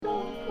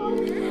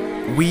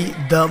We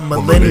the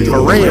millennials.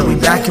 For real, we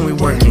back and we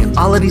working.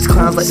 All of these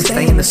clowns like to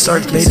stay in the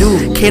circus. They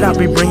do. K-Dot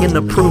be bringing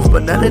the proof,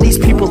 but none of these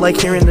people like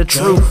hearing the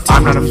truth.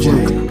 I'm not a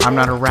fluke, I'm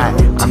not a rat,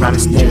 I'm not a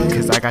snake,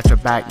 cause I got your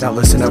back. Now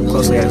listen up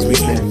closely as we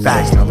spit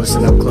facts. Now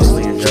listen up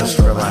closely and just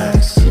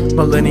relax.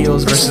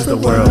 Millennials versus the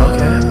world.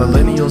 Okay.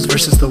 Millennials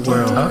versus the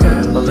world. Okay.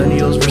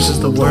 Millennials versus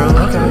the world.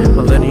 Okay.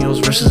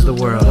 Millennials versus the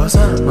world. What's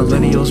up?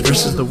 Millennials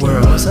versus the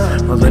world. What's up?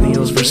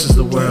 Millennials versus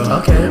the world.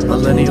 Okay.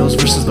 Millennials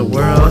versus the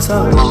world. What's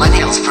up?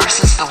 Millennials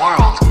versus the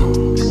world.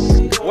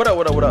 What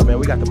up, man?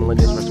 We got the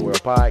Millennials versus the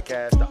World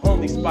podcast, the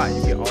only spot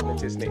you get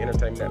authenticity and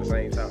entertainment at the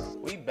same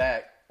time. We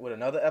back with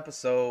another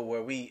episode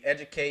where we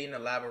educating,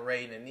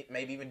 elaborating, and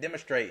maybe even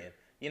demonstrating.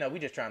 You know, we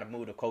just trying to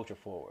move the culture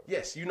forward.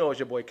 Yes, you know it's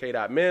your boy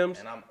K-Dot Mims.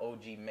 And I'm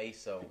OG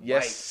Meso.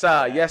 Yes,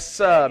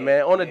 sir,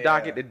 man. On the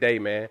docket today,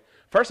 man.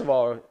 First of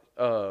all,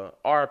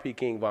 R.I.P.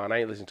 King Von. I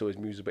ain't listened to his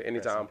music, but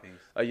anytime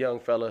a young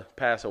fella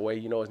pass away,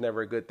 you know it's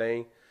never a good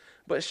thing.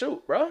 But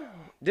shoot, bro,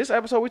 this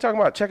episode we talking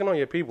about checking on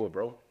your people,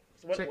 bro.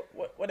 So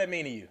what that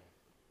mean to you?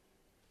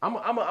 I'm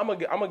gonna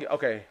get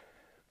okay.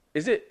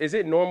 Is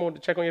it normal to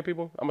check on your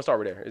people? I'm gonna start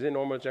with there. Is it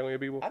normal to check on your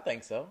people? I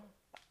think so.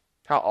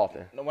 How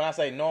often? When I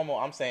say normal,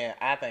 I'm saying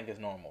I think it's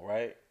normal,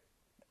 right?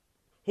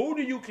 Who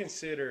do you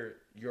consider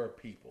your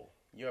people?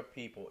 Your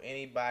people,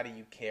 anybody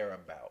you care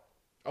about.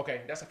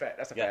 Okay, that's a fact.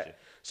 That's a Gotcha. fact.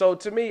 So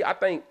to me, I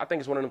think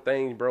it's one of them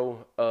things,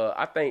 bro.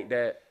 I think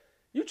that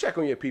you check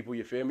on your people.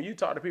 You feel me? You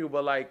talk to people,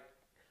 but like,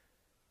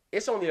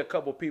 it's only a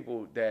couple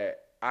people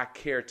that I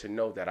care to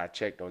know that I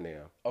checked on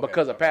them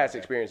because of past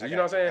experiences. You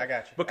know what I'm saying? I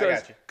got you.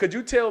 Because could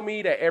you tell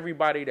me that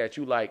everybody that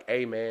you like,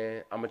 hey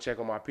man, I'm gonna check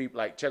on my people,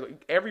 like check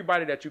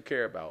everybody that you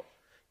care about.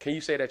 Can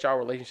you say that y'all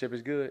relationship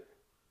is good?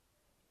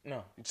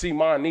 No. See,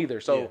 mine neither.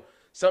 So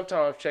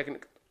sometimes checking.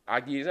 I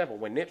give you an example.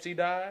 When Nipsey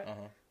died,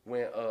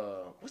 when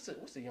what's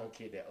the young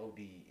kid that OD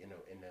in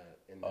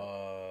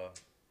the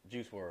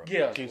Juice WRLD.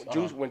 Yeah,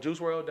 when Juice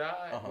WRLD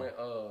died, when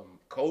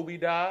Kobe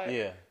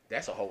died,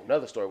 that's a whole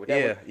nother story with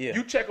that. Yeah.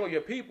 You check on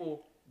your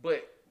people,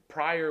 but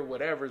prior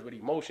whatever's with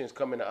emotions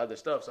come into other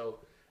stuff. So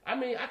I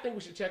mean, I think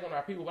we should check on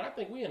our people, but I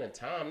think we in a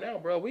time now,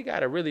 bro. We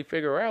got to really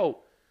figure out,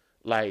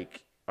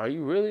 like, are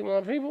you really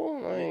my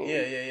people? Like, I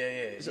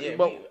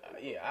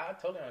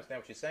totally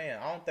understand what you're saying.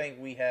 I don't think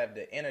we have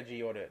the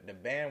energy or the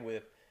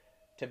bandwidth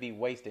to be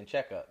wasting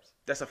checkups.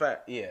 That's a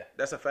fact. Yeah.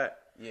 That's a fact.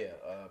 Yeah,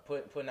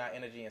 putting our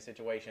energy in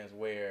situations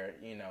where,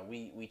 you know,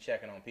 we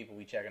checking on people,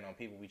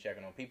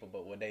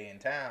 but when they in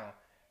town,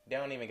 they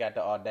don't even got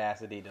the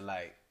audacity to,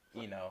 like,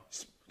 you know,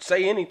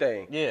 say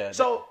anything. Yeah.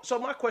 So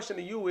my question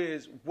to you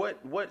is,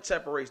 what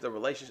separates the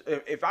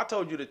relationship? If I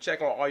told you to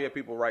check on all your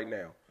people right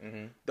now,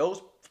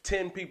 those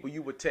 10 people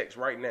you would text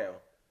right now,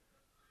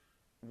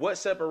 what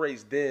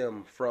separates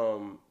them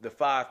from the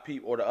 5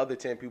 people or the other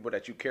 10 people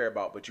that you care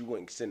about, but you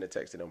wouldn't send a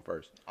text to them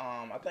first?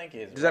 I think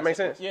it's... Does that make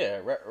sense?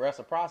 Yeah,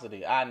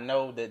 reciprocity. I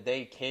know that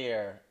they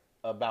care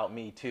about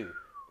me too.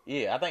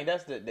 Yeah, I think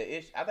that's the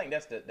issue. I think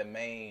that's the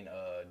main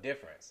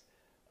difference.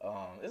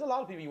 There's a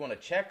lot of people you want to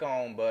check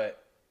on,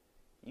 but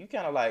you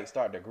kind of like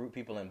start to group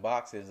people in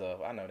boxes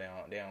of, I know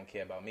they don't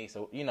care about me,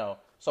 so you know,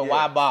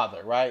 why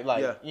bother, right?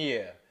 Like,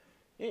 yeah.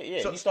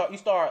 So, you start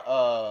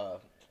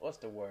what's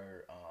the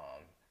word?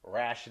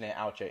 Rationing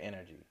out your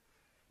energy,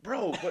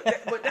 bro. But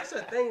that's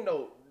the thing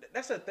though.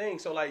 That's the thing.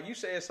 So like you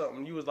said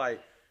something, you was like,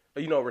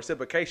 you know,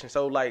 reciprocation.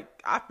 So like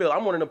I'm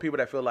one of them people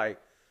that feel like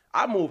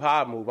I move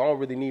how I move. I don't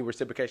really need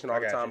reciprocation all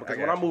the time because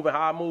when I'm moving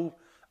how I move,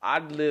 I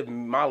live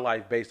my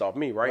life based off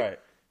me, right?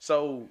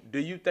 So do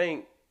you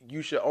think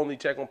you should only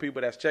check on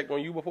people that's checked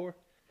on you before?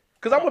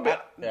 Because let me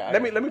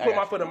put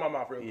my foot in my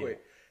mouth real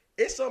quick.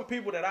 It's some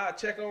people that I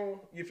check on,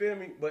 you feel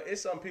me? But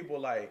it's some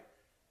people like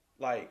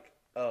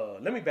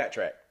let me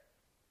backtrack.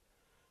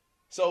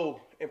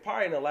 So,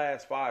 probably in the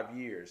last 5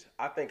 years,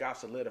 I think I've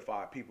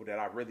solidified people that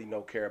I really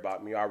know care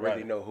about me. I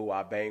really know who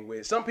I bang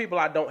with. Some people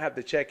I don't have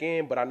to check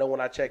in, but I know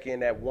when I check in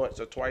that once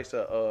or twice,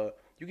 you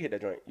can hit that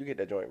joint. You get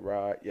that joint,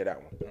 right? Yeah,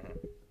 that one.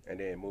 And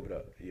then move it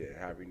up. Yeah,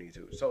 however you need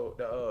to. So,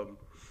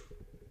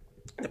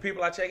 the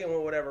people I check in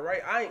with, whatever,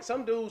 right?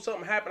 Some dude,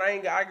 something happened.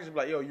 I can just be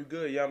like, yo, you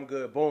good? Yeah, I'm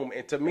good. Boom.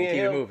 And to me and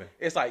him, moving.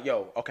 It's like,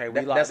 yo, okay,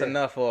 we locked that's in.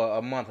 enough for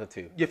a month or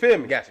two. You feel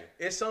me? Gotcha.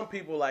 It's some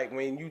people like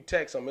when you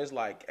text them, it's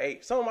like, hey,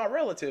 some of my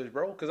relatives,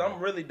 bro, because I'm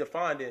really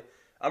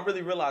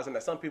realizing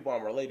that some people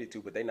I'm related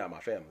to, but they not my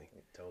family.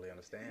 Totally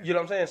understand. You know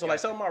what I'm saying? So like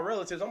some of my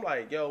relatives, I'm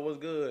like, yo, what's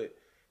good?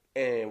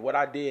 And what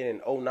I did in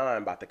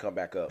 2009 about to come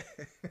back up.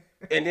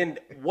 And then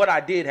what I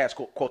did has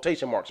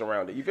quotation marks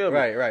around it. You feel me?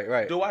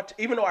 Right. Do I,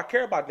 even though I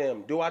care about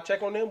them, do I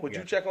check on them? Would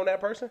you check on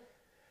that person?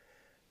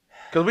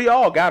 Because we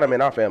all got them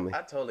in our family.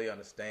 I totally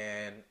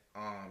understand.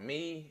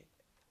 Me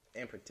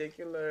in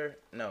particular,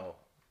 no.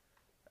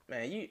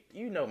 Man,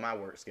 you know my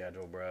work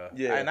schedule, bro.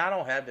 Yeah. And I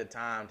don't have the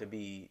time to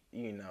be,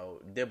 you know,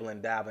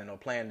 dibbling, dabbling, or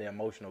playing the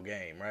emotional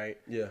game, right?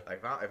 Yeah.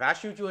 Like if I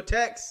shoot you a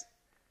text,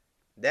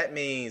 that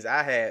means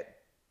I had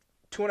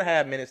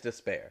 2.5 minutes to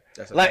spare.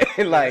 That's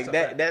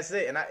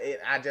it. And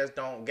I just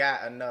don't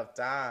got enough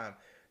time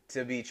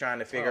to be trying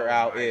to figure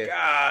out if.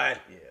 God.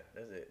 Yeah.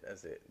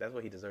 That's it. That's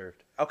what he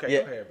deserved. Okay,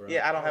 Yeah, go ahead, bro.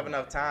 yeah. I don't have Oh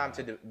enough my time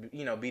to,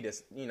 be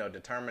this,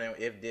 determining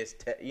if this,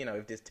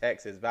 if this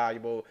text is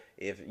valuable,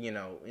 if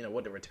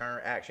what the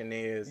return action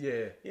is.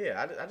 Yeah.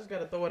 Yeah. I just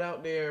gotta throw it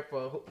out there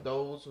for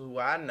those who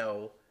I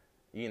know,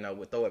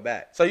 would throw it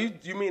back. So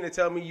you mean to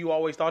tell me you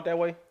always thought that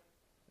way?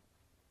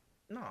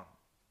 No.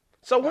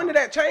 So when did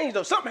that change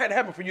though? Something had to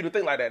happen for you to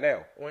think like that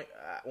now.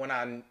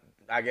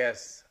 I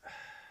guess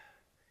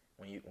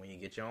when you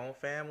get your own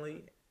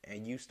family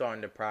and you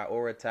starting to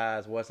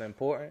prioritize what's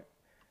important.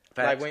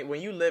 Facts. Like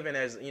when you living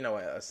as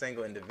a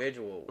single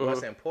individual,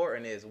 what's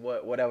important is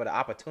whatever the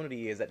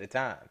opportunity is at the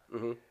time,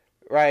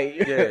 right?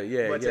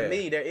 Yeah. But to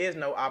me, there is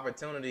no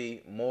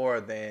opportunity more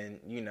than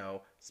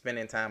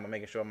spending time and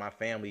making sure my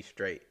family's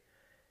straight.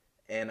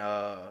 And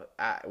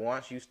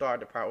once you start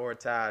to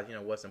prioritize,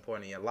 what's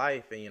important in your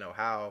life and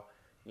how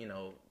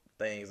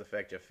things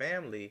affect your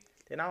family,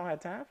 then I don't have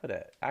time for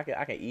that. I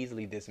can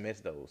easily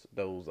dismiss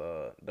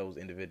those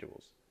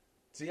individuals.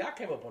 See, I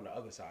came up on the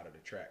other side of the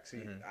track.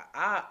 See,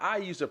 I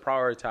used to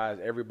prioritize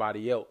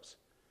everybody else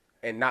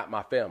and not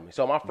my family.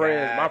 So my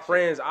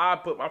friends, I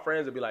put my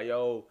friends would be like,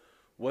 "Yo,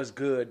 what's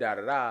good?" Da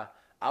da da.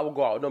 I would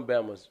go out with them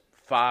Bama's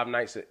 5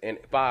 nights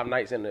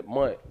in the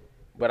month,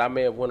 but I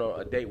may have went on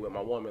a date with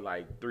my woman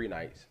like 3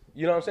 nights.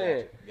 You know what I'm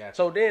saying? Gotcha.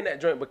 So then that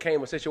joint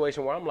became a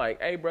situation where I'm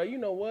like, "Hey, bro, you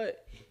know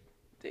what?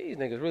 These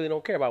niggas really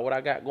don't care about what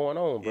I got going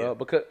on, bro."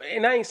 Yeah.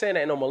 And I ain't saying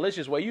that in no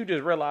malicious way. You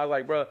just realize,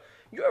 like, bro,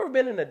 you ever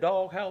been in the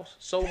doghouse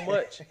so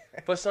much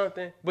for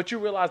something, but you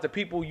realize the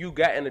people you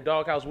got in the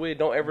doghouse with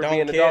don't ever be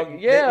in the dog.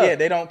 Yeah,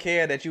 they don't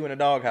care that you in the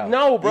doghouse.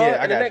 No, bro.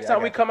 Yeah, and the next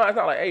time we come out, it's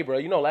not like, "Hey, bro,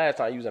 last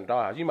time you was in the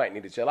doghouse, you might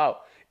need to chill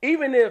out."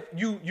 Even if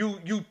you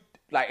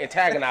like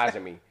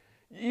antagonizing me,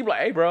 you be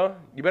like, "Hey, bro,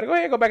 you better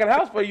go back in the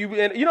house for you."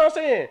 And you know what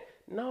I'm saying?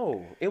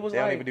 No, it was They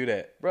like, don't even do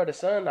that. bro. The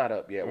sun not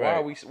up yet. Why Right.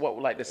 are we?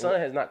 The sun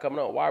has not come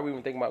up. Why are we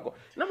even thinking about going?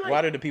 And I'm like,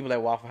 Why do the people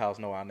at Waffle House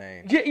know our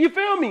name? yeah, you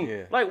feel me?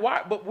 Yeah. Like,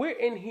 why? But we're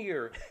in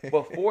here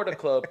before the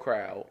club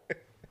crowd,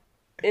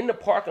 in the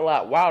parking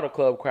lot while the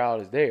club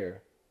crowd is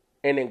there,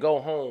 and then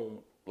go home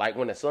like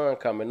when the sun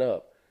coming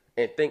up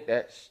and think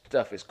that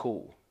stuff is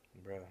cool.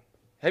 Bro.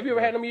 Have you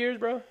ever had them years,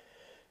 bro?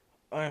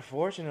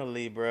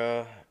 Unfortunately,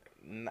 bro,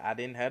 I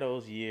didn't have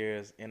those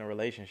years in a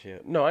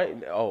relationship. No, I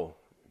ain't. Oh,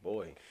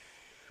 boy.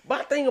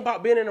 My thing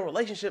about being in a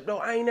relationship, though,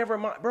 I ain't never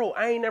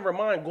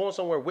mind going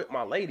somewhere with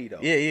my lady, though.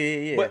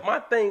 Yeah. But my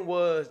thing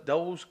was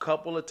those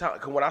couple of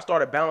times, when I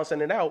started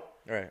balancing it out,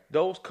 Right.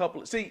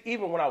 see,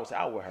 even when I was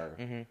out with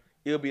her,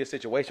 it'll be a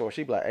situation where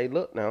she'd be like, "Hey,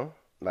 look now,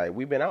 like,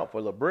 we've been out for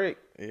a little break.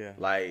 Yeah.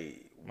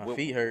 Like, My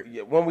feet hurt.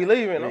 Yeah, when we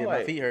leaving, Yeah, I'm my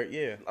like, feet hurt,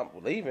 yeah. I'm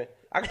leaving.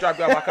 I can drop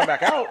you off, I come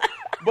back out.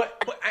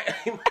 But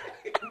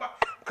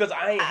because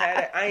I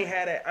ain't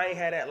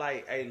had that,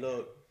 like, "Hey,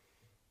 look,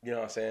 you know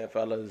what I'm saying,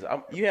 fellas,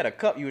 You had a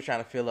cup you were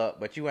trying to fill up,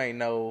 but you ain't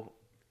know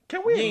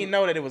can we you ain't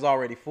know that it was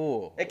already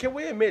full. And can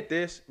we admit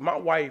this? My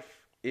wife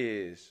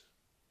is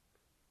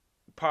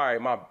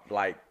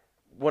probably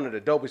one of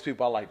the dopest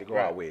people I like to go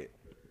out with.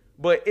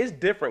 But it's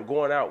different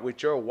going out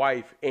with your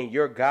wife and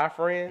your guy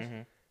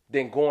friends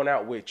than going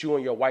out with you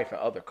and your wife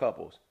and other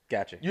couples.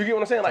 Gotcha. You get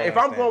what I'm saying? Like, Totally if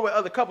I'm understand. going with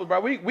other couples, bro,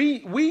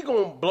 we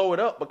gonna blow it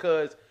up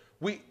because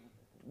we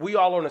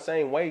all on the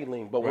same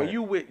wavelength. But when Right.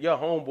 you with your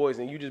homeboys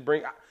and you just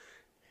bring,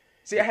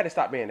 see, I had to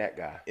stop being that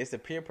guy. It's the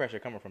peer pressure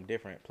coming from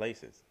different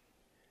places.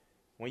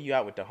 When you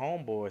out with the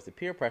homeboys, the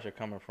peer pressure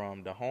coming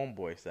from the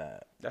homeboy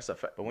side. That's a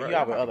fact. But when you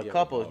out with other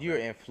couples, you're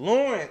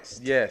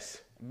influenced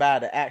yes. by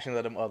the actions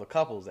of them other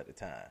couples at the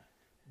time.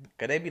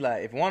 Cause they be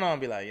like, if one of them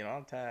be like,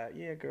 I'm tired.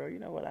 Yeah, girl, you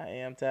know what? I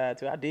am tired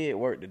too. I did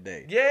work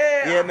today.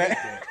 Yeah. Yeah, I man. hate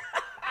that.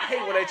 I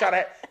hate when they try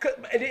to,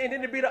 and then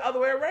it'd be the other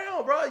way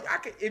around, bro.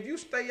 If you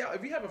stay out,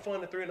 if you having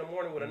fun at 3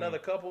 a.m. with another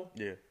couple,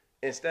 Yeah.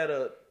 instead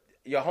of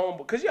your home,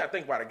 because you gotta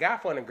think about it. Guy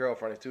fun and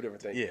girlfriend is 2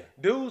 different things. Yeah.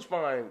 Dudes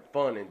find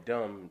fun and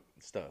dumb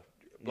Stuff.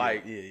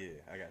 Like- yeah,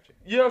 I got you.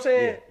 You know what I'm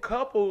saying? Yeah.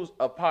 Couples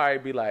will probably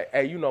be like,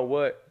 "Hey, you know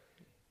what?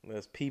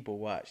 Let's people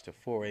watch till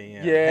 4 a.m. hanging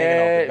off the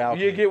Yeah,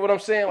 balcony. you get what I'm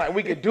saying? Like,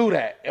 we could do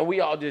that, and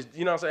we all just,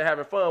 you know what I'm saying,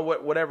 having fun,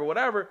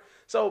 whatever.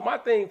 So my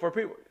thing for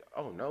people,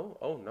 oh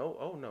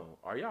no,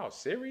 are y'all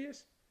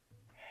serious?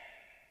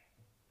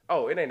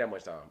 Oh, it ain't that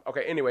much time.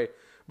 Okay, anyway,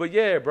 but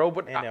yeah, bro,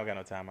 but And they don't got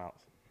no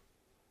timeouts.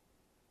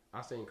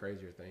 I've seen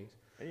crazier things.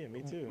 Yeah,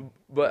 me too.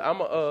 But I'm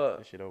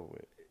That shit over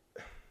with.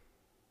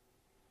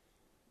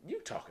 you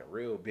talking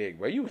real big,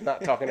 bro. You was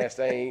not talking that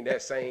same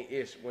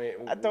ish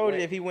when I told you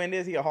if he win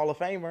this, he a Hall of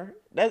Famer.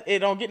 It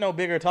don't get no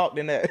bigger talk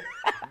than that.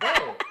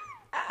 Bro.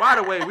 By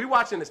the way, we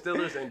watching the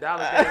Steelers and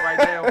Dallas game right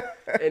now,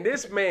 and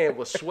this man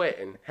was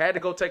sweating. Had to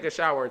go take a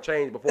shower and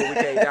change before we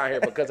came down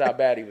here because how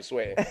bad he was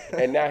sweating,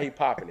 and now he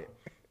popping it.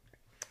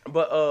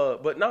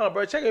 But nah,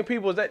 bro, checking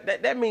people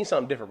that means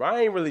something different. Bro. I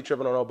ain't really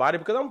tripping on nobody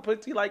because I'm gonna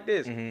put it like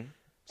this.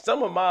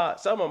 Some of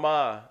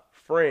my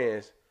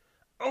friends,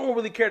 I don't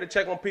really care to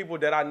check on people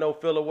that I know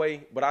feel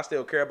away, but I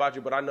still care about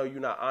you. But I know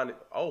you're not honest.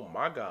 Oh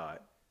my God.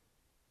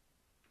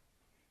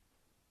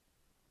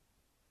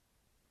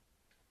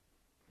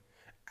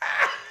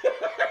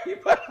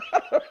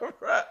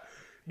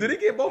 Did he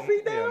get both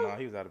feet down? Yeah, no,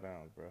 he was out of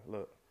bounds, bro.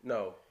 Look.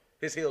 No.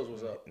 His heels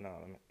was up. No,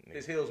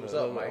 His heels was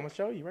up, Mike. I'm gonna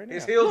show you right now.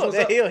 His heels was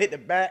that up. heel hit the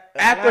back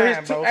After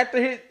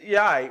his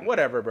yeah, all right,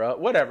 whatever,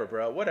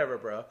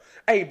 bro.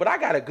 Hey, but I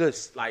got a good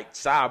like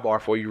sidebar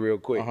for you real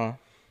quick.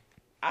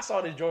 I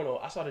saw this joint on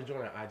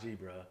IG,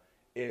 bro.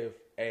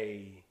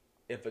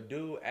 If a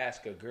dude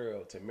asks a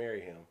girl to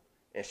marry him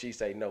and she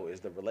say no, is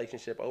the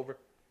relationship over?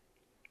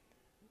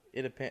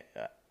 It depends.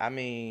 I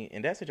mean,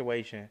 in that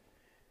situation,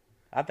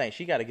 I think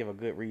she got to give a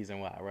good reason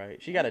why,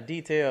 right? She got to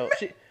detail.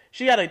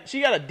 She got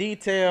to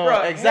detail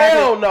Bruh, exactly.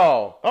 Hell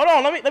no. Hold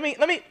on, let me.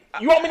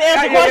 You want me to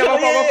answer the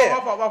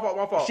question?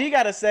 My fault. She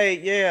got to say,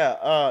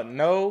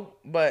 no,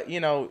 but you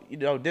know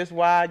this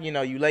why,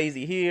 you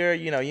lazy here,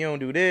 you don't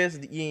do this,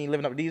 you ain't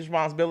living up to these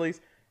responsibilities,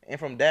 and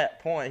from that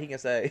point he can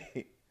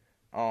say,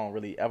 I don't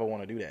really ever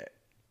want to do that.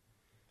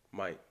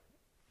 Mike.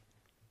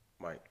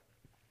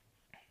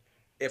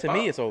 To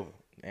me, it's over.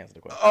 Answer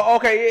the question. Oh,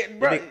 okay, yeah,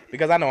 bro.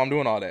 Because I know I'm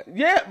doing all that.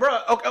 Yeah, bro.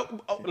 Okay,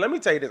 let me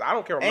tell you this. I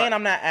don't care.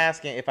 I'm not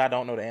asking if I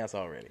don't know the answer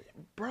already.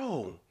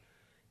 Bro,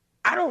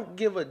 I don't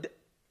give a.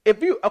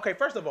 If you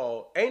first of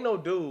all, ain't no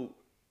dude.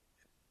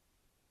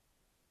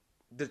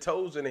 The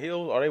toes and the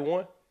heels, are they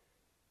one?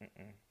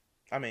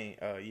 I mean,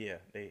 yeah,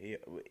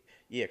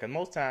 because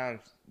most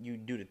times you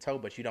do the toe,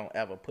 but you don't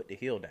ever put the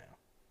heel down.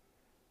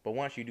 But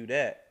once you do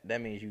that,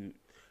 that means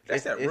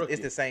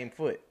it's the same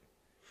foot.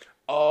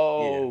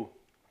 Oh. Yeah.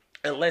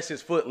 Unless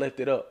his foot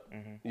lifted up.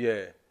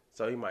 Yeah.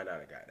 So he might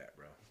not have got that,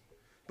 bro.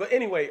 But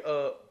anyway,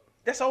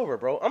 that's over,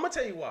 bro. I'm going to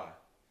tell you why.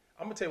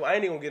 I ain't even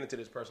going to get into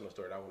this personal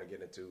story that I want to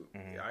get into. I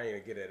ain't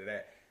going to get into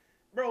that.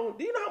 Bro,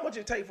 do you know how much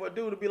it take for a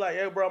dude to be like,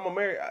 hey, bro, I'm going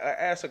to marry,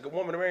 ask a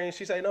woman to marry and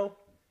she say no?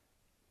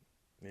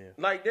 Yeah.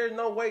 Like, there's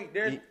no way.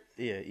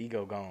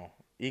 Ego gone.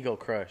 Ego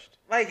crushed.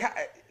 Like,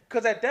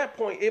 because at that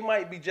point, it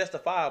might be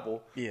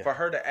justifiable for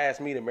her to ask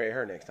me to marry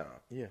her next time.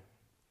 Yeah.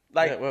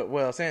 Like,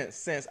 well,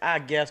 since I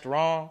guessed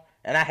wrong,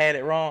 and I had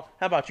it wrong,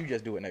 how about you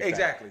just do it next time?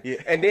 Exactly. Yeah.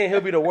 And then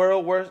he'll be the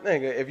world's worst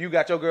nigga if you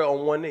got your girl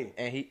on one knee.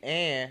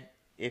 And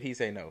if he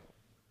say no.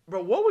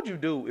 Bro, what would you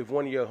do if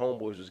one of your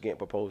homeboys was getting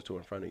proposed to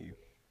in front of you?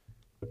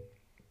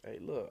 Hey,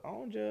 look, I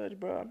don't judge,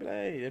 bro. I'll be like,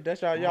 hey, if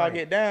that's y'all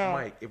get down.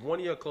 Mike, if one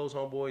of your close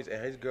homeboys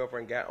and his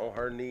girlfriend got on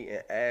her knee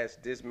and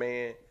asked this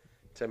man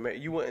to marry,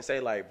 you wouldn't say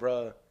like,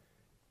 bro,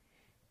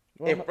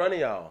 in front of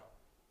y'all.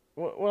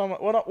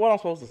 What I'm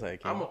supposed to say,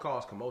 Kim? I'm gonna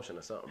cause commotion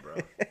or something, bro.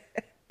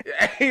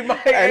 Hey, Mike,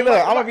 hey, look,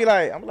 I'm gonna be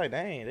like,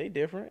 dang, they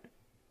different,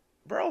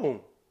 bro.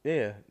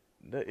 Yeah,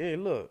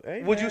 look.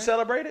 Hey, would man. you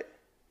celebrate it?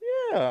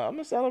 Yeah, I'm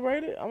gonna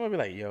celebrate it. I'm gonna be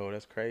like, yo,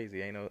 that's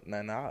crazy. Ain't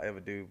nothing I'll ever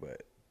do,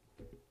 but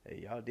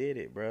hey, y'all did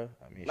it, bro.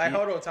 I mean, like,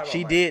 hold on, time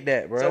she out, did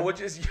that, bro. So which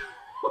is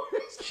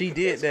she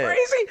did that.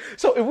 Crazy.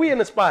 So if we in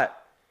the spot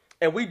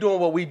and we doing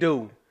what we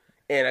do,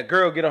 and a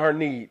girl get on her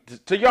knee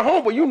to your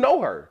homeboy, you know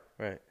her,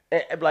 right?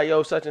 And be like,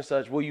 yo, such and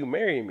such, will you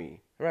marry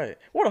me? Right.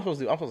 What I'm supposed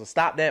to do? I'm supposed to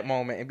stop that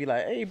moment and be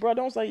like, hey, bro,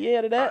 don't say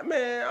yeah to that.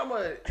 Man,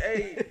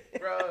 hey,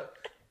 bro,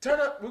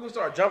 turn up. We're going to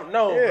start jumping.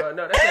 No, bro,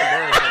 no, that's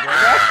embarrassing,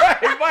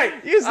 bro. Hey,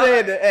 Mike. You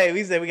said that, hey,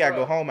 we said we got to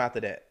go home after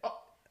that.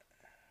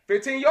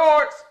 15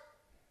 yards.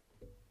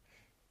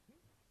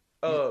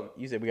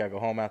 You said we got to go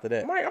home after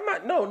that. Mike,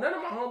 none of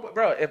my homeboys.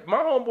 Bro, if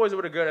my homeboys are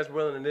with a girl that's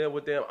willing to live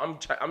with them,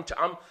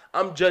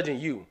 I'm judging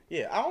you.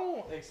 Yeah, I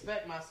don't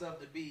expect myself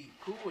to be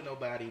cool with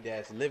nobody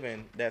that's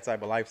living that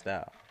type of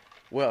lifestyle.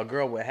 Well, a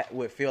girl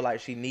would feel like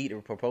she need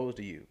to propose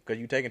to you because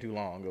you taking too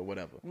long or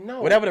whatever.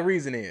 No. Whatever the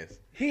reason is.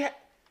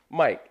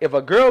 Mike, if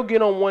a girl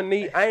get on one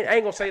knee, I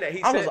ain't gonna say that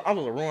I'm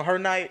gonna ruin her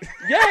night.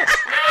 Yes.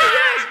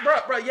 Yes,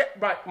 bro.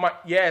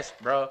 Yes,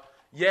 bro.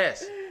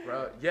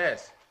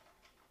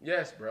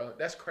 Yes, bro.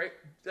 That's crazy.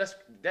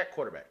 That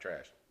quarterback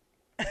trash.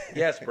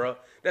 Yes, bro.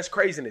 That's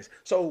craziness.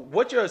 So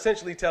what you're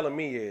essentially telling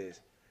me is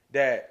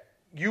that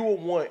you will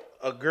want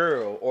a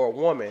girl or a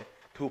woman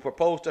to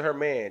propose to her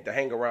man to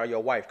hang around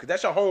your wife because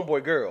that's your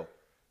homeboy girl.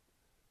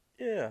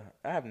 Yeah,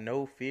 I have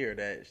no fear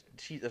that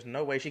there's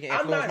no way she can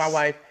influence my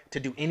wife to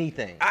do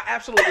anything. I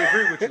absolutely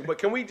agree with you, but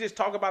can we just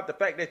talk about the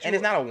fact that and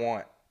it's not a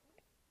want.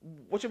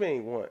 What you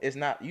mean want? It's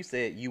not. You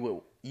said you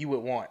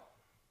would want.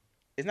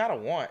 It's not a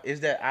want.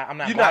 It's that I'm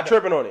not. You're not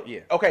tripping on it.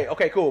 Yeah.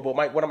 Okay, cool. But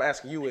Mike, what I'm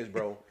asking you is,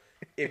 bro,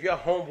 if your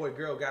homeboy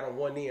girl got on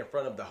one knee in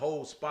front of the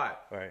whole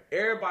spot, right?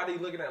 Everybody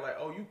looking at like,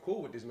 oh, you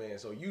cool with this man,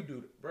 so you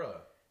do, bro.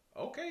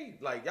 Okay,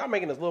 like y'all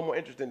making this a little more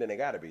interesting than it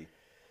gotta be.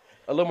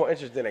 A little more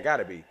interesting than it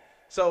gotta be.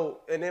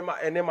 So, and then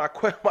my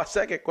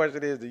second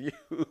question is to you.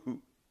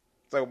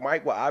 So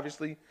Mike will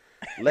obviously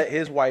let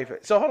his wife.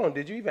 So hold on,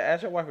 did you even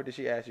ask your wife or did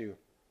she ask you?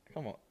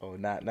 Come on. Oh,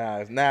 now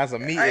it's a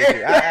me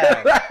issue.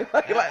 I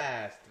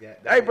asked.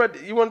 Hey, bro,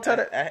 you want to tell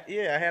that?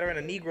 Yeah, I had her in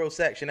a Negro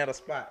section at a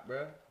spot,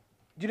 bro.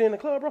 You did in the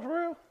club, bro, for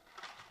real?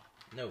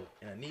 No,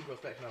 in a Negro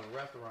section of a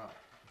restaurant.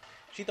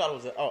 She thought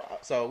it was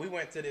so we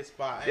went to this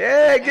spot.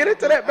 Yeah, get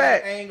into that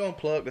back. I ain't gonna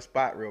plug the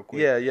spot real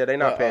quick. Yeah, they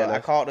not paying us.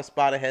 I called the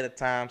spot ahead of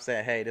time,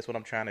 said, hey, this is what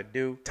I'm trying to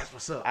do. That's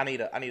what's up. I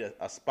need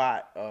a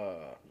spot.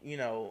 I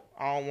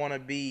don't want to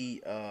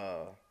be.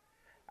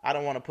 I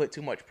don't want to put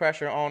too much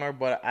pressure on her,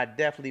 but I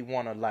definitely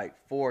want to like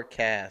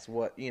forecast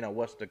what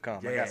what's to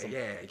come. I got some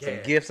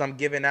gifts I'm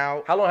giving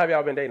out. How long have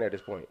y'all been dating at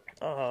this point?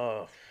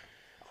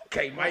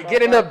 Okay, Mike,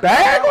 get in the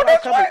bag on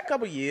this one.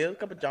 Couple years,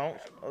 couple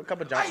jumps.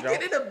 Mike,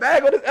 get in the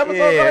bag on this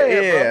episode.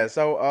 Yeah. Bro.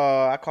 So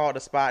I called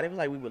the spot. It was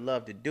like, we would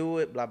love to do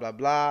it. Blah blah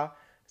blah.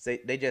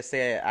 They just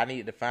said I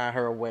needed to find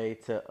her a way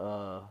to.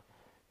 All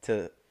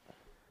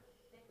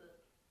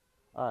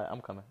right, I'm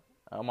coming.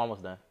 I'm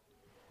almost done.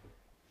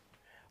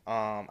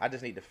 I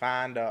just need to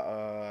find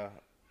a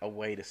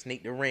way to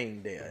sneak the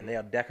ring there, and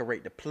they'll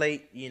decorate the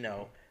plate.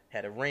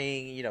 Had a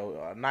ring.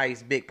 A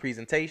nice big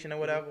presentation or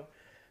whatever.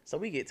 So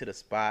we get to the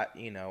spot,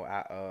 we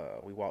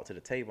walk to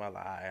the table. I'm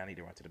like, all right, I need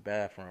to run to the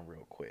bathroom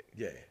real quick.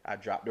 Yeah. I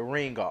dropped the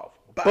ring off.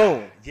 Bah.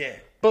 Boom. Yeah.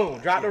 Boom.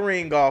 Drop the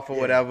ring off or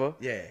whatever.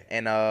 Yeah.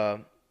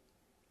 And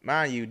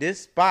mind you,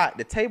 this spot,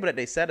 the table that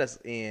they set us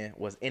in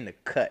was in the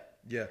cut.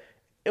 Yeah.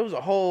 It was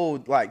a whole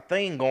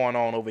thing going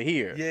on over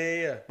here.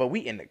 Yeah. But we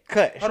in the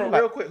cut. Hold on,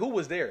 real quick. Who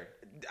was there?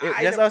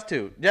 Just us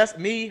two. Just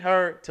me,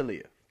 her,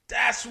 Talia.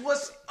 That's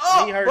what's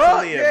up, Me, her, bro.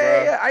 Talia, bro.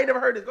 Yeah. I ain't never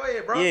heard this. Go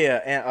ahead, bro. Yeah,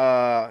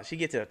 and she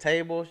get to the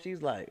table.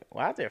 She's like,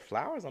 "Why is there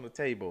flowers on the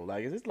table?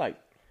 Like, is this like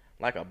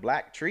a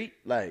black treat?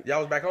 Like, y'all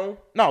was back home?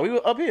 No, we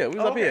were up here. We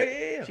was up here.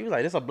 Yeah. She was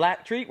like, "This a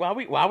black treat? Why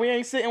we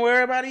ain't sitting with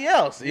everybody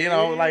else?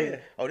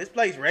 Like, oh, this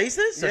place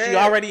racist? So she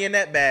already in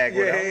that bag.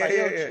 Yeah, I'm like,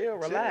 yo, yeah. chill,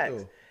 relax."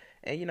 Chill.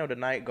 And the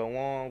night go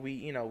on. We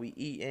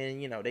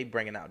eating. They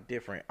bringing out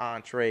different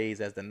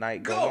entrees as the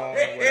night go Go on.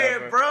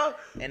 ahead, bro.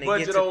 And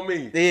budget on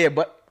me. Yeah,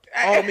 but.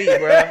 On me,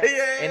 bro.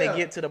 Yeah. And it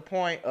get to the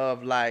point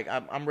of like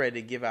I'm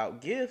ready to give out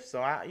gifts. So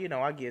I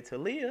give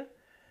Talia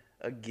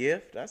a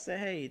gift. I said,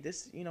 hey,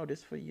 this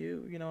this for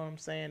you. You know what I'm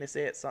saying? They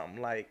said something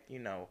like,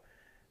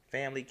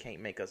 family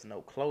can't make us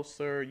no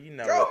closer.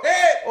 Go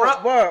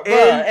ahead, bro.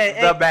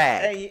 In the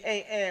bag.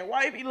 And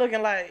why you be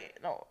looking like,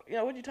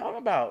 what you talking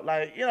about?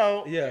 Like,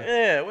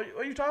 yeah.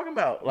 What you talking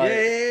about? Like,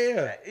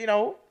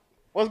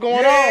 what's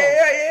going on?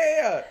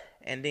 Yeah.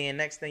 And then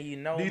next thing you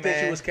know, do you think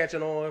she was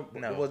catching on?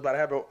 No. What was about to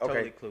happen?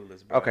 Okay. Totally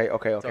clueless, bro. Okay.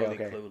 Totally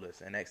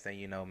clueless. And next thing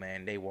you know,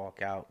 man, they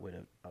walk out with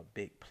a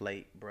big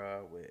plate,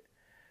 bro, with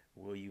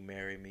 "Will you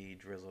marry me?"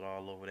 drizzled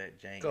all over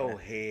that jank. Go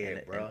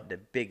ahead, bro. And the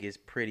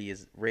biggest,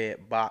 prettiest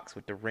red box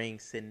with the ring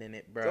sitting in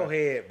it, bro. Go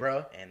ahead,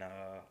 bro. And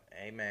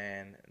hey,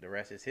 man, the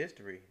rest is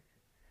history.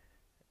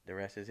 The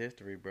rest is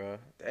history, bro.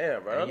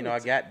 Damn, bro. And, I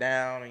got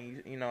down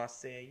and I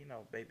said,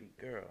 baby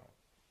girl,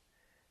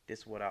 this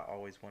is what I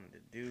always wanted to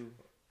do.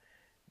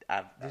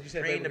 I've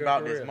dreamed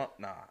about this month.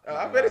 Nah.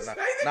 This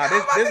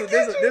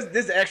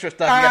is extra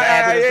stuff you gotta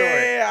add to the story.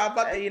 Yeah, I'm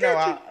about to get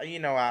you.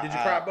 Did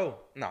you cry, Bo?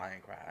 No, I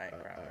ain't cry.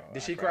 Bro.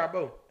 Did she cry,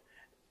 Bo?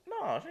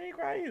 No, she ain't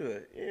cry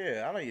either.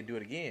 Yeah, I know you do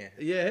it again.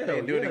 Yeah,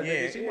 hell, do it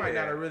again. She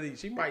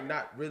might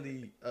not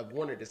really have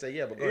wanted to say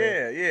yeah, but go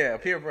ahead. Yeah,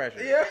 peer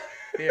pressure. Yeah,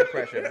 peer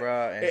pressure,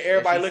 bro. And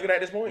everybody looking at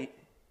this point.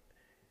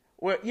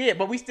 Well, yeah,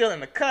 but we still in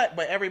the cut.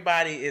 But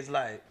everybody is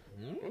like.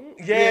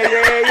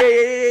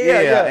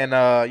 Yeah. And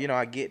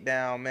I get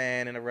down,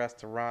 man, in a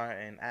restaurant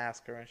and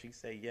ask her, and she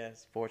say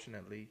yes,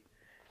 fortunately,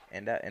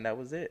 and that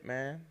was it,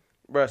 man.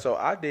 Bro, so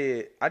I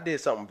did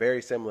something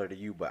very similar to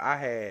you, but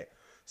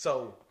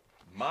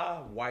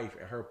my wife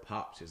and her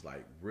pops is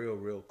like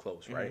real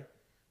close, right?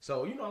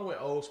 So I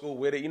went old school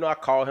with it. I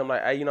called him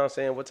like, hey, you know what I'm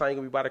saying? What time you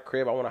gonna be by the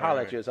crib? I want to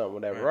holler at you or something,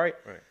 whatever, right?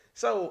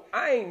 So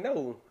I ain't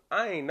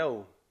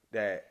know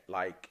that,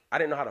 like, I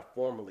didn't know how to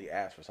formally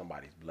ask for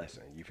somebody's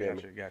blessing. You feel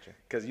me? Gotcha.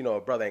 Because, a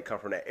brother ain't come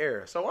from that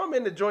era. So I'm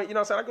in the joint, you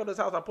know what I'm saying? I go to this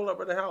house, I pull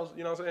up at the house,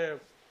 you know what I'm saying?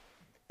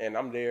 And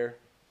I'm there,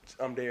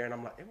 and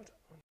I'm like, hey, what's up?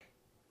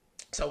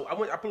 So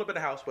I pull up at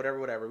the house, whatever.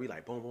 We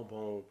like, boom. I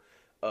went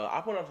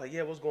up, I was like,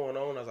 yeah, what's going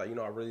on? I was like,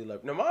 I really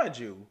love. Now, mind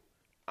you,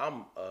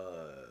 I'm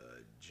a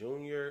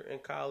junior in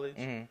college.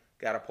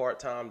 Got a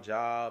part-time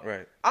job.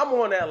 Right. I'm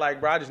on that, like,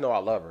 bro, I just know I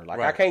love her. Like,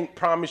 I can't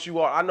promise you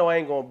all. I know I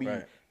ain't going to be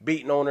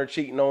beating on her,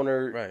 cheating on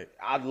her. Right.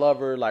 I love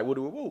her, like,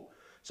 woo.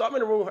 So I'm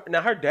in the room.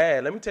 Now, her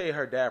dad, let me tell you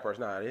her dad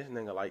personality. This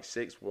nigga, like,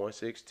 6'1",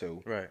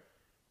 6'2". Right.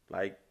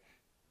 Like,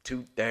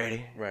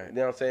 230. Right. You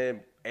know what I'm saying?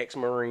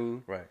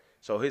 Ex-Marine. Right.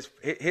 So his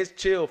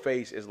chill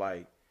face is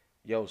like,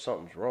 yo,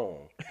 something's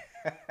wrong.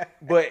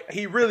 But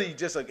he really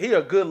he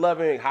a good,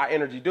 loving, high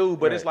energy dude.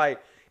 But it's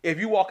like, if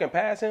you walking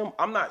past him,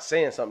 I'm not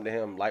saying something to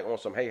him like on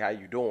some, hey, how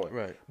you doing?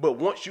 Right. But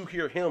once you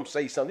hear him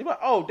say something, you're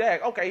like, oh,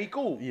 Dag, okay, he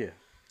cool. Yeah.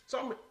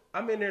 So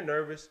I'm in there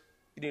nervous.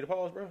 You need a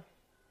pause, bro?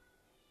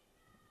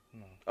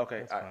 No.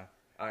 Okay. All right.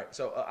 All right.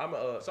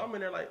 So I'm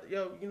in there like,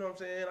 yo, you know what I'm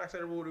saying? I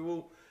said,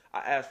 woo. I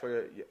asked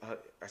for,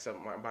 I said,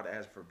 I'm about to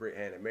ask for Britt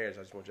hand in marriage.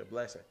 I just want your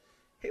blessing.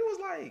 He was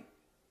like,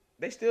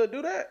 they still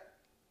do that?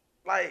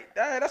 Like,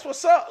 that's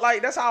what's up.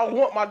 Like, that's how I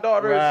want my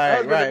daughter's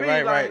husband to be.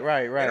 Right.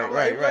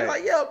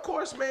 Like, yeah, of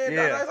course, man.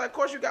 Yeah. I was like, of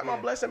course you got my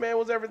blessing, man.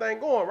 Was everything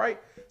going, right?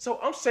 So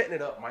I'm setting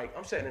it up, Mike.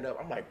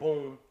 I'm like,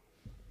 boom.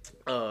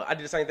 I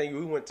did the same thing.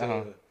 We went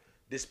to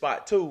this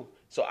spot, too.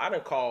 So I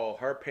done called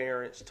her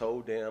parents,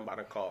 told them. I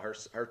done called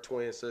her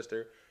twin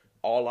sister,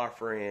 all our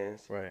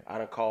friends. Right. I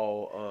done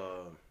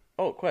called...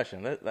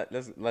 question.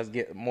 Let's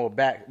get more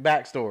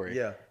backstory.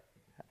 Yeah.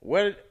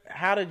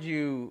 How did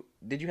you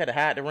had to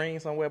hide the ring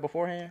somewhere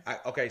beforehand?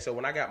 Okay, so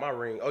when I got my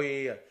ring,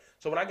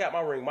 So when I got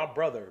my ring, my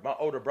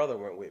older brother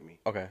went with me.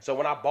 Okay. So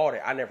when I bought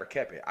it, I never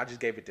kept it. I just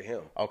gave it to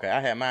him. Okay,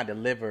 I had mine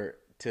delivered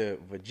to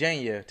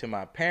Virginia to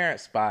my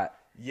parents' spot.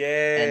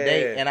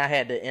 Yeah. And I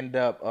had to end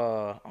up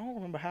I don't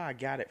remember how I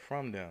got it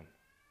from them.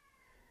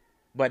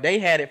 But they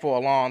had it for a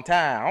long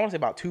time. I want to say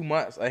about 2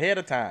 months ahead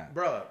of time.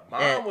 Bruh,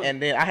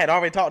 and then I had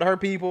already talked to her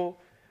people.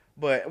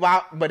 But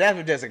that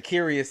was just a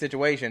curious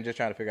situation, just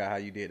trying to figure out how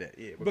you did that.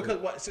 Yeah.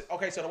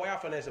 So the way I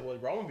financed it was,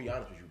 bro, I'm going to be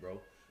honest with you, bro.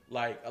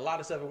 Like, a lot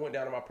of stuff went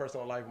down in my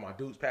personal life. My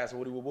dudes passing,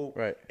 whoop.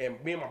 Right.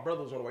 And me and my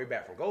brother was on the way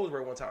back from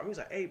Goldsboro one time. He was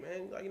like, hey,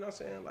 man, like, you know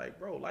what I'm saying? Like,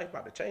 bro, life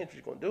about to change. What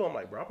you going to do? I'm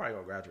like, bro, I'm probably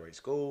going to graduate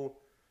school.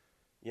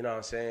 You know what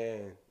I'm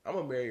saying? I'm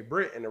going to marry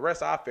Britt, and the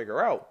rest I'll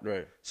figure out.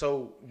 Right.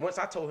 So once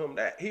I told him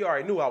that, he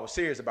already knew I was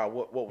serious about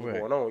what was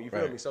going on. You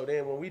feel me? So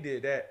then when we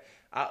did that,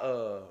 I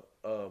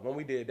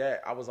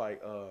was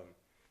like,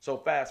 so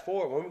fast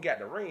forward, when we got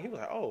the ring, he was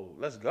like, oh,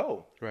 let's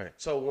go. Right.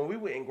 So when we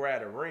went and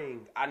grabbed a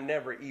ring, I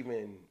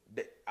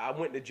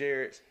went to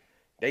Jared's.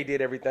 They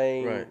did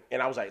everything. Right.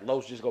 And I was like,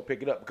 Los, just go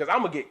pick it up. Because I'm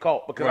going to get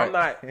caught. Because I'm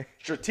not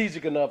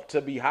strategic enough to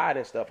be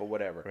hiding stuff or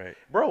whatever. Right.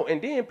 Bro,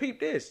 and then peep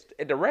this.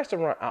 At the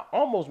restaurant, I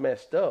almost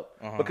messed up.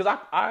 Because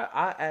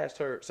I asked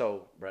her,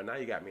 so, bro, now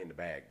you got me in the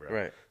bag, bro.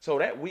 Right. So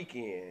that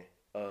weekend,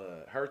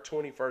 her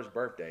 21st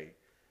birthday,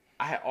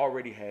 I had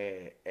already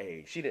had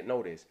she didn't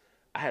know this.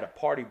 I had a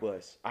party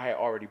bus. I had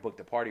already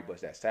booked a party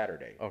bus that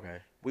Saturday. Okay.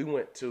 We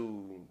went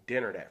to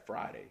dinner that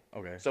Friday.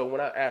 Okay. So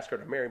when I asked her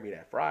to marry me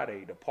that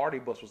Friday, the party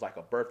bus was like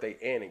a birthday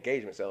and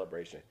engagement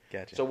celebration.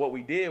 Gotcha. So what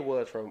we did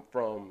was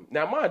from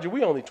now, mind you,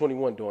 we only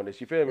 21 doing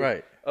this. You feel me?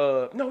 Right.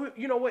 No,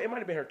 you know what? It might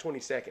have been her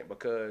 22nd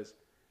because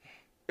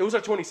it was her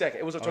 22nd.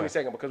 It was her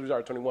 22nd because we was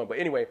already 21. But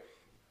anyway,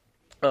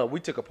 we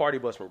took a party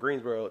bus from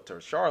Greensboro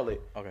to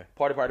Charlotte. Okay.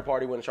 Party,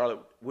 went to Charlotte.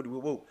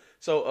 Woo.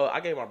 So I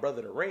gave my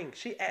brother the ring.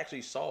 She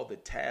actually saw the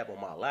tab on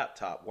my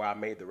laptop where I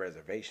made the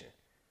reservation.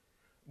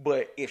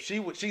 But if she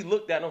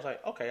looked at it and I was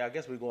like, okay, I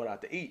guess we're going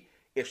out to eat.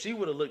 If she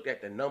would have looked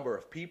at the number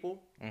of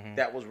people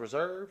that was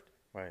reserved,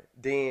 right,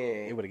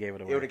 then it would have gave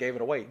it away. It would have gave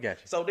it away.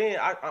 Gotcha. So then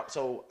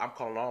I'm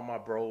calling all my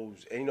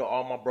bros, and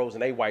all my bros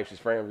and they wives is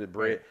friends with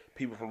Britt,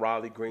 people from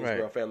Raleigh,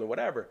 Greensboro, family,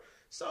 whatever.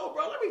 So,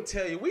 bro, let me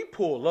tell you, we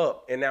pull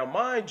up, and now,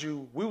 mind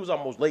you, we was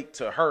almost late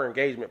to her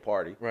engagement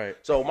party. Right.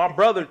 So my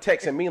brother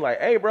texting me like,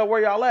 hey, bro, where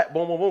y'all at?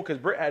 Boom, boom, boom, because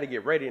Britt had to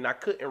get ready, and I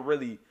couldn't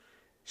really.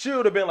 She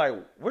would have been like,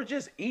 we're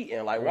just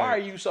eating. Like, why are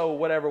you so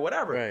whatever?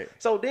 Right.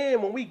 So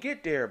then when we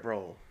get there,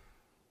 bro,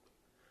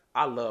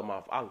 I love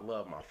my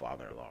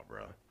father-in-law,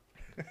 bro.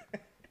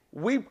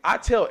 I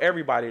tell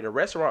everybody the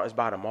restaurant is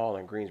by the mall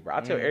in Greensboro.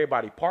 I tell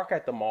everybody park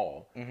at the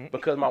mall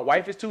because my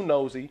wife is too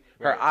nosy.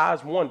 Her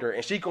eyes wander,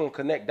 and she gonna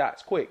connect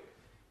dots quick.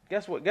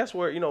 Guess where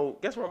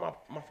my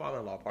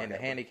father-in-law parked in the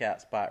at,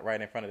 handicap spot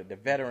right in front of the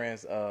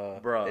veterans,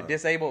 Bruh. the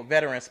disabled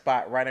veteran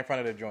spot right in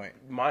front of the joint.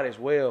 Mine as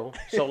well.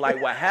 So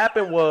like what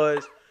happened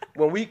was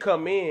when we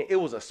come in, it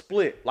was a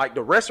split. Like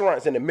the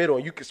restaurant's in the middle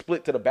and you can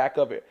split to the back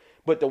of it.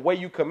 But the way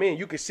you come in,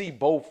 you can see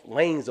both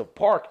lanes of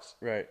parks.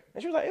 Right.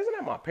 And she was like, isn't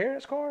that my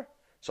parents' car?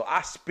 So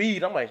I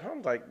speed. I'm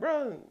like,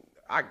 bro,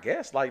 I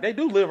guess. Like they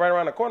do live right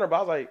around the corner, but I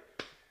was like,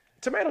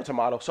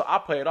 tomato. So I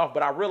play it off,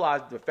 but I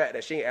realized the fact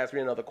that she ain't asked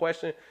me another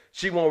question,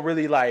 she won't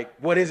really like,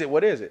 what is it?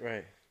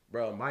 Right.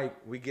 Bro, Mike,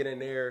 we get in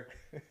there,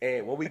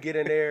 and when we get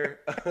in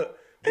there, we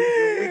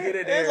get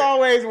in there. There's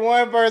always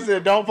one person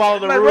that don't follow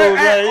the like, rules.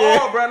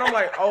 Bro, and I'm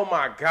like, oh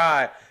my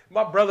God.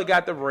 My brother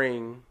got the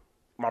ring.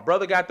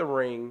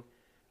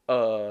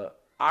 I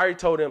already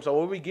told him, so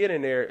when we get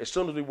in there, as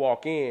soon as we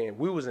walk in,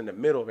 we was in the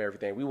middle of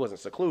everything. We wasn't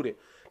secluded.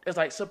 It's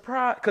like,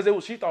 surprise, because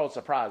she thought it was a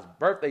surprise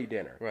birthday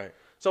dinner. Right.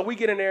 So we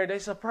get in there, they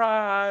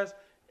surprise.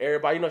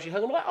 Everybody, she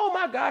hugging me like, oh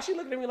my God. She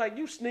looking at me like,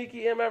 you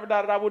sneaky ever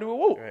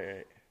woo.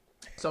 Right.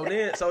 So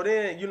then,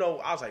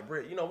 I was like,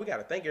 Britt, we got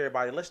to thank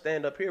everybody. Let's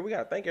stand up here. We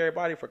got to thank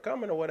everybody for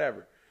coming or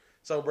whatever.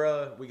 So,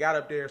 bro, we got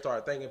up there,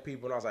 started thanking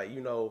people. And I was like,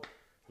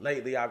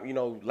 lately,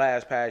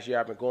 last past year,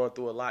 I've been going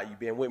through a lot. You've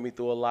been with me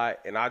through a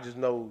lot. And I just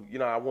know,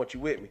 I want you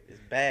with me. It's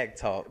bag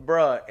talk.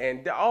 Bruh,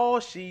 and all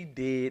she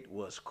did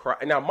was cry.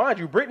 Now, mind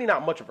you, Brittany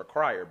not much of a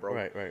crier, bro.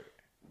 Right.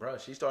 Bro,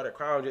 she started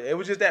crying. It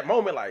was just that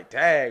moment, like,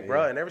 dang,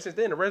 bro. And ever since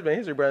then, the rest been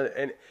history, bro.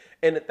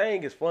 And the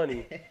thing is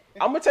funny.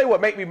 I'm gonna tell you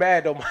what make me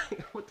mad, though, Mike.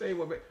 I'm gonna tell you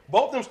what.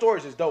 Both them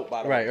stories is dope,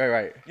 by the way.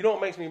 Right. You know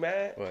what makes me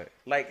mad? What?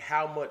 Like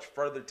how much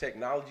further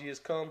technology has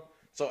come.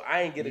 So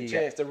I ain't get a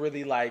chance to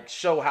really like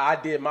show how I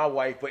did my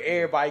wife, but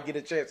everybody get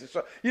a chance to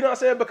show. You know what I'm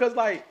saying? Because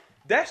like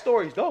that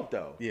story's dope,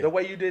 though. Yeah. The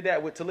way you did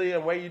that with Talia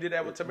and the way you did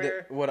that with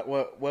Tamara.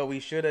 What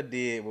we should have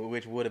did,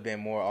 which would have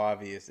been more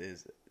obvious,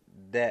 is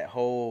that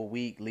whole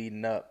week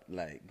leading up,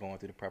 like going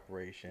through the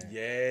preparation.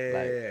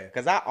 Yeah.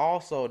 Because I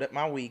also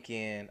my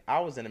weekend, I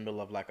was in the middle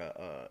of like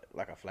a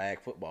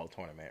flag football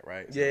tournament,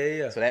 right? So,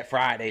 Yeah. So that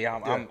Friday,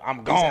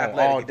 I'm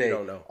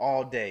gone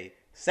all day.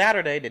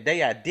 Saturday, the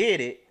day I did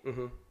it,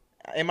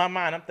 in my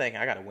mind, I'm thinking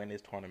I gotta win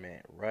this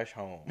tournament, rush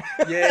home.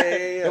 Yeah.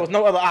 There was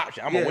no other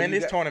option. I'm gonna win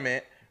this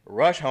tournament,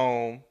 rush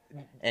home,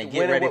 and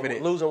get ready for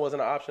this. Losing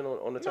wasn't an option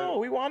on the turn. No,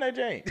 we won that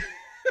jank.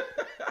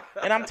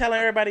 And I'm telling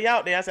everybody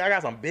out there, I said I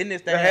got some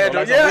business to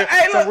handle. handle.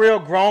 Like some real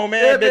grown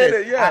man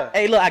business. Yeah.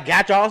 Hey, look, I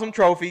got y'all some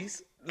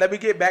trophies. Let me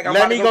get back.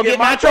 Let me go get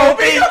my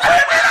trophies.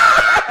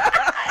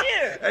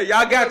 Hey,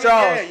 y'all got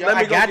y'all. Let me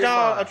I got go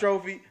y'all get a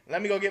trophy.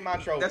 Let me go get my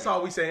trophy. That's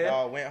all we saying.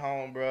 Y'all went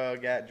home, bro.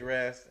 Got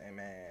dressed, and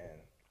man.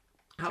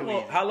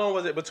 How long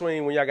was it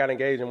between when y'all got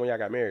engaged and when y'all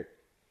got married?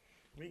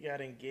 We got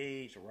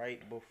engaged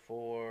right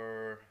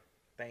before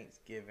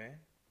Thanksgiving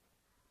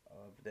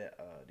of that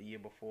the year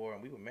before,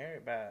 and we were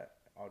married by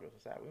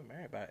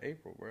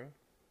April, bro.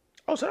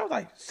 Oh, so that was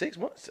like 6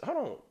 months. Hold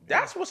on,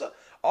 that's what's up.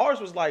 Ours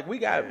was like we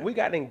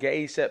got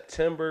engaged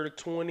September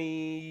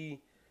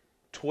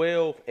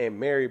 2012 and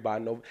married by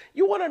November.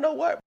 You want to know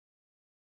what?